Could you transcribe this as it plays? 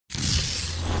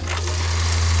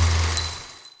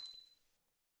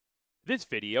This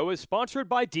video is sponsored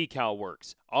by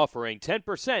DecalWorks, offering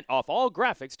 10% off all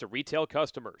graphics to retail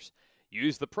customers.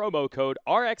 Use the promo code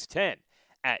RX10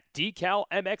 at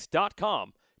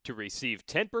decalmx.com to receive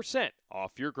 10%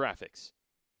 off your graphics.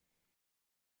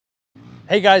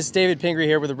 Hey guys, David Pingree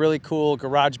here with a really cool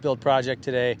garage build project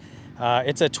today.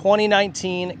 It's a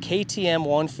 2019 KTM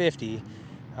 150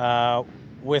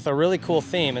 with a really cool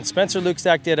theme. And Spencer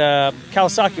Luczak did a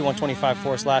Kawasaki 125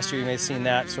 for us last year. You may have seen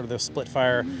that, sort of the split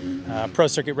fire Pro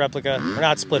Circuit replica. Or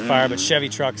not split fire, but Chevy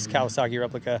trucks Kawasaki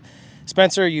replica.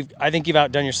 Spencer, I think you've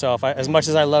outdone yourself. As much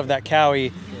as I love that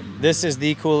Cowie, this is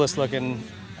the coolest looking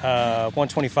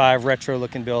 125 retro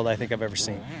looking build I think I've ever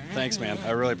seen. Thanks, man.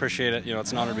 I really appreciate it. You know,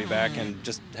 it's an honor to be back and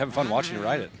just having fun watching you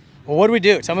ride it. Well, what do we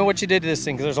do? Tell me what you did to this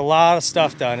thing, because there's a lot of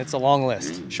stuff done. It's a long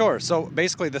list. Sure. So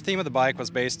basically the theme of the bike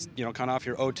was based, you know, kind of off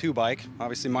your 02 bike,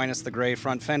 obviously minus the gray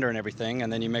front fender and everything,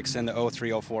 and then you mix in the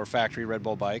 03, 04 factory Red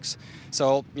Bull bikes.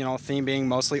 So, you know, theme being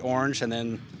mostly orange, and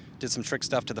then did some trick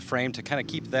stuff to the frame to kind of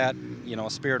keep that, you know,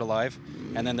 spirit alive.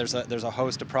 And then there's a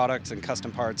host of products and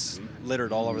custom parts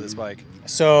littered all over this bike.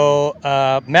 So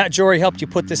Matt Jory helped you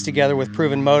put this together with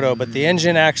Proven Moto, but the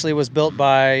engine actually was built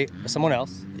by someone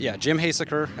else. Yeah, Jim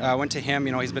HAESEKER. Went to him.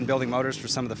 You know, he's been building motors for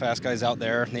some of the fast guys out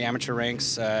there in the amateur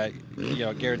ranks. You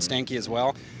know, Garrett Stanky as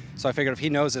well. So I figured if he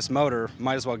knows this motor,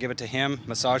 might as well give it to him,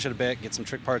 massage it a bit, get some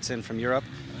trick parts in from Europe.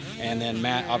 And then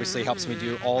Matt obviously helps me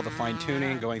do all the fine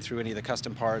tuning, going through any of the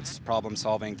custom parts, problem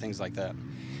solving, things like that.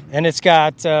 And it's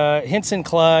got Hinson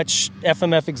clutch,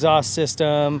 FMF exhaust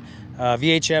system,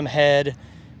 VHM head.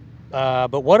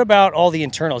 But what about all the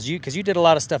internals? Because you did a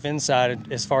lot of stuff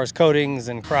inside as far as coatings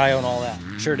and cryo and all that.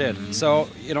 Sure did. So,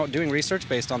 you know, doing research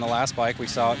based on the last bike, we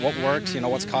saw what works, you know,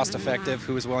 what's cost effective,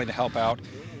 who is willing to help out.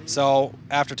 So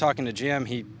after talking to Jim,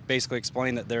 he basically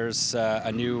explained that there's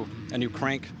a new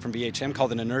crank from VHM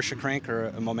called an inertia crank or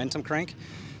a momentum crank.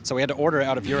 So we had to order it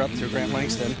out of Europe through Grant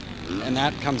Langston, and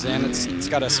that comes in. It's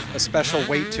got a special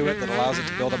weight to it that allows it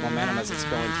to build up momentum as it's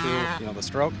going through, you know, the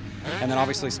stroke. And then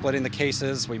obviously splitting the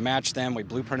cases, we matched them, we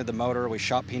blueprinted the motor, we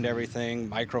shot peened everything,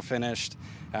 micro finished,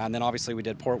 and then obviously we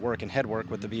did port work and head work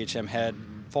with the VHM head,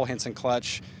 full Hinson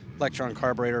clutch, electron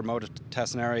carburetor, motor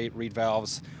tensionary, reed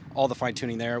valves, all the fine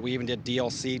tuning there. We even did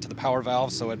DLC to the power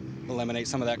valve so it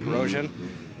eliminates some of that corrosion.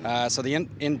 So the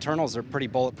internals are pretty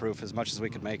bulletproof as much as we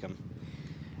could make them.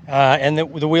 And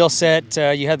the wheel set,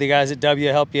 you had the guys at W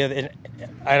help you. And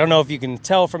I don't know if you can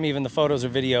tell from even the photos or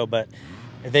video, but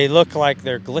they look like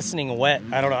they're glistening wet.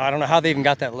 I don't know how they even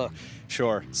got that look.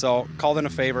 Sure. So called in a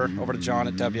favor over to John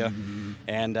at W,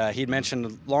 and he'd mentioned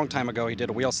a long time ago he did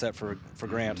a wheel set for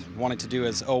Grant, wanted to do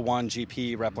his 01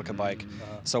 GP replica bike.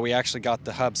 So we actually got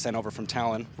the hub sent over from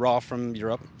Talon, raw from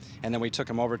Europe, and then we took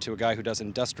him over to a guy who does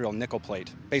industrial nickel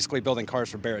plate, basically building cars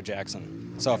for Barrett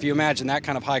Jackson. So if you imagine that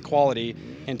kind of high quality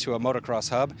into a motocross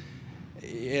hub,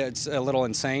 it's a little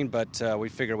insane, but we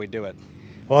figured we'd do it.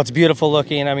 Well, it's beautiful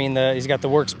looking. I mean, he's got the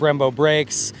Works Brembo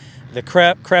brakes. The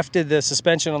KREFT did the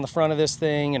suspension on the front of this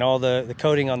thing and all the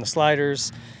coating on the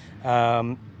sliders.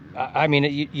 I mean,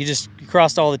 you just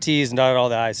crossed all the T's and dotted all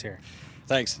the I's here.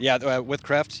 Thanks. Yeah, with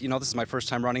KREFT, you know, this is my first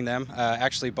time running them.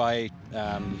 Actually, by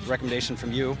recommendation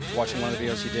from you, watching one of the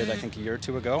videos you did, I think a year or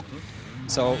two ago.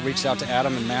 So reached out to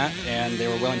Adam and Matt, and they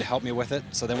were willing to help me with it.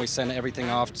 So then we sent everything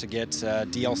off to get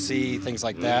DLC, things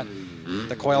like that.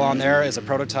 The coil on there is a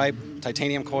prototype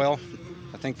titanium coil,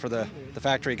 I think for the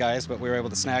factory guys, but we were able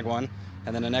to snag one.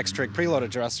 And then an X-Trig preload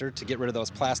adjuster to get rid of those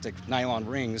plastic nylon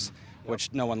rings,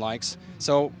 which no one likes.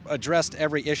 So addressed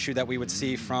every issue that we would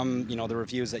see from, you know, the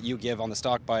reviews that you give on the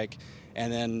stock bike,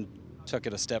 and then took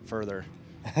it a step further.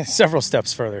 Several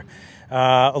steps further.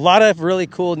 A lot of really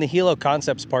cool Nihilo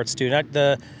Concepts parts too. Not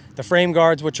the frame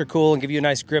guards, which are cool and give you a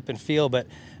nice grip and feel, but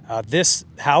this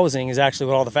housing is actually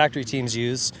what all the factory teams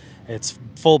use. It's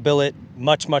full billet,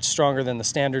 much stronger than the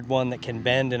standard one that can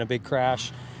bend in a big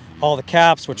crash. All the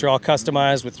caps, which are all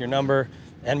customized with your number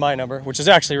and my number, which is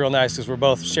actually real nice because we're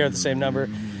both share the same number.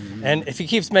 And if he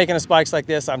keeps making us bikes like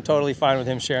this, I'm totally fine with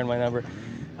him sharing my number.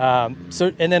 And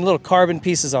then little carbon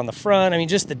pieces on the front. I mean,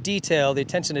 just the detail, the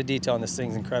attention to detail on this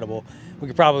thing's incredible. We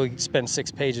could probably spend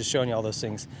 6 pages showing you all those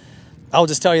things. I'll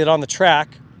just tell you that on the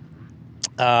track,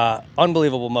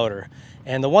 unbelievable motor.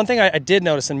 And the one thing I did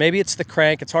notice, and maybe it's the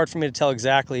crank, it's hard for me to tell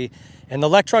exactly, and the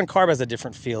electron carb has a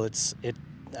different feel.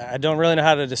 I don't really know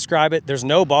how to describe it. There's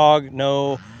no bog,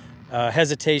 no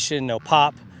hesitation, no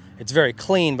pop. It's very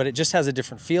clean, but it just has a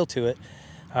different feel to it.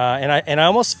 And I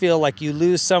almost feel like you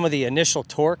lose some of the initial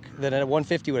torque that a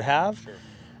 150 would have,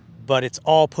 but it's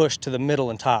all pushed to the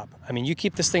middle and top. I mean, you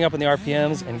keep this thing up in the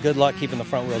RPMs, and good luck keeping the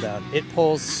front wheel down. It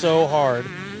pulls so hard.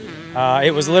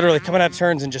 It was literally coming out of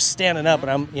turns and just standing up,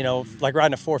 and I'm, you know, like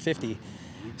riding a 450.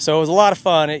 So it was a lot of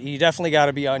fun. You definitely got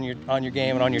to be on your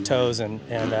game and on your toes and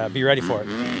be ready for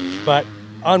it. But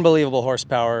unbelievable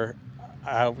horsepower.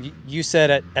 You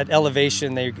said at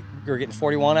elevation they were getting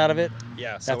 41 out of it.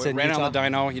 Yeah, so we ran it on the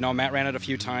dyno. You know, Matt ran it a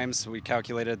few times. We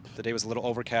calculated the day was a little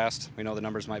overcast. We know the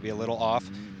numbers might be a little off,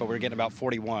 but we're getting about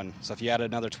 41. So if you added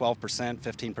another 12%,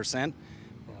 15%,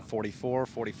 44,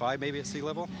 45 maybe at sea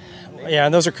level. Yeah,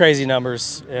 and those are crazy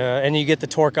numbers. And you get the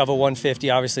torque of a 150,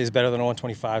 obviously is better than a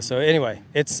 125. So anyway,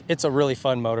 it's a really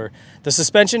fun motor. The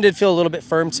suspension did feel a little bit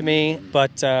firm to me,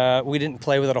 but we didn't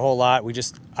play with it a whole lot.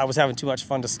 I was having too much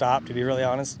fun to stop, to be really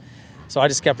honest. So I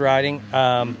just kept riding.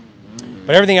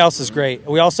 But everything else is great.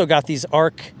 We also got these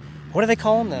arc, what do they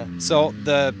call them? So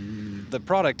the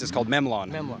product is called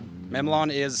Memlon. Memlon.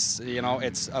 Memlon is, you know,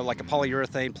 it's like a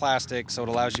polyurethane plastic, so it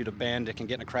allows you to bend. It can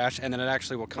get in a crash, and then it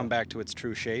actually will come back to its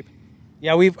true shape.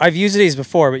 Yeah, I've used these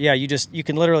before, but yeah, you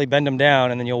can literally bend them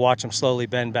down, and then you'll watch them slowly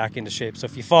bend back into shape. So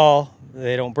if you fall,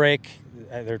 they don't break.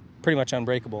 They're pretty much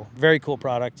unbreakable. Very cool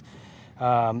product.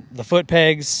 The foot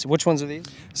pegs, which ones are these?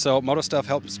 So MOTOSTUFF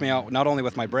helps me out not only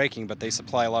with my braking, but they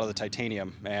supply a lot of the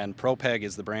titanium. And ProPeg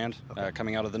is the brand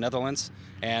coming out of the Netherlands.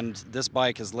 And this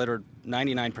bike is littered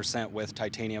 99% with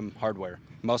titanium hardware.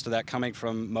 Most of that coming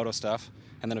from MOTOSTUFF,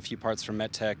 and then a few parts from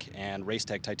MetTech and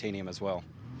RaceTech titanium as well.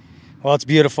 Well, it's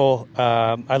beautiful.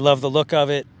 I love the look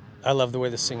of it. I love the way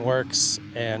this thing works.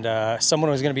 And someone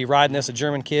was going to be riding this, a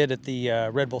German kid, at the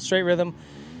Red Bull Straight Rhythm.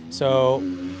 So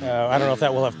I don't know if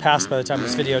that will have passed by the time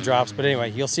this video drops, but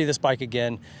anyway, you'll see this bike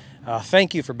again.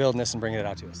 Thank you for building this and bringing it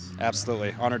out to us.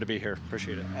 Absolutely. Honored to be here.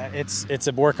 Appreciate it. It's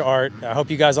a work of art. I hope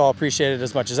you guys all appreciate it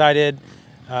as much as I did.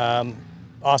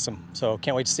 Awesome. So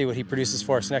can't wait to see what he produces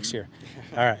for us next year.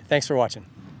 All right. Thanks for watching.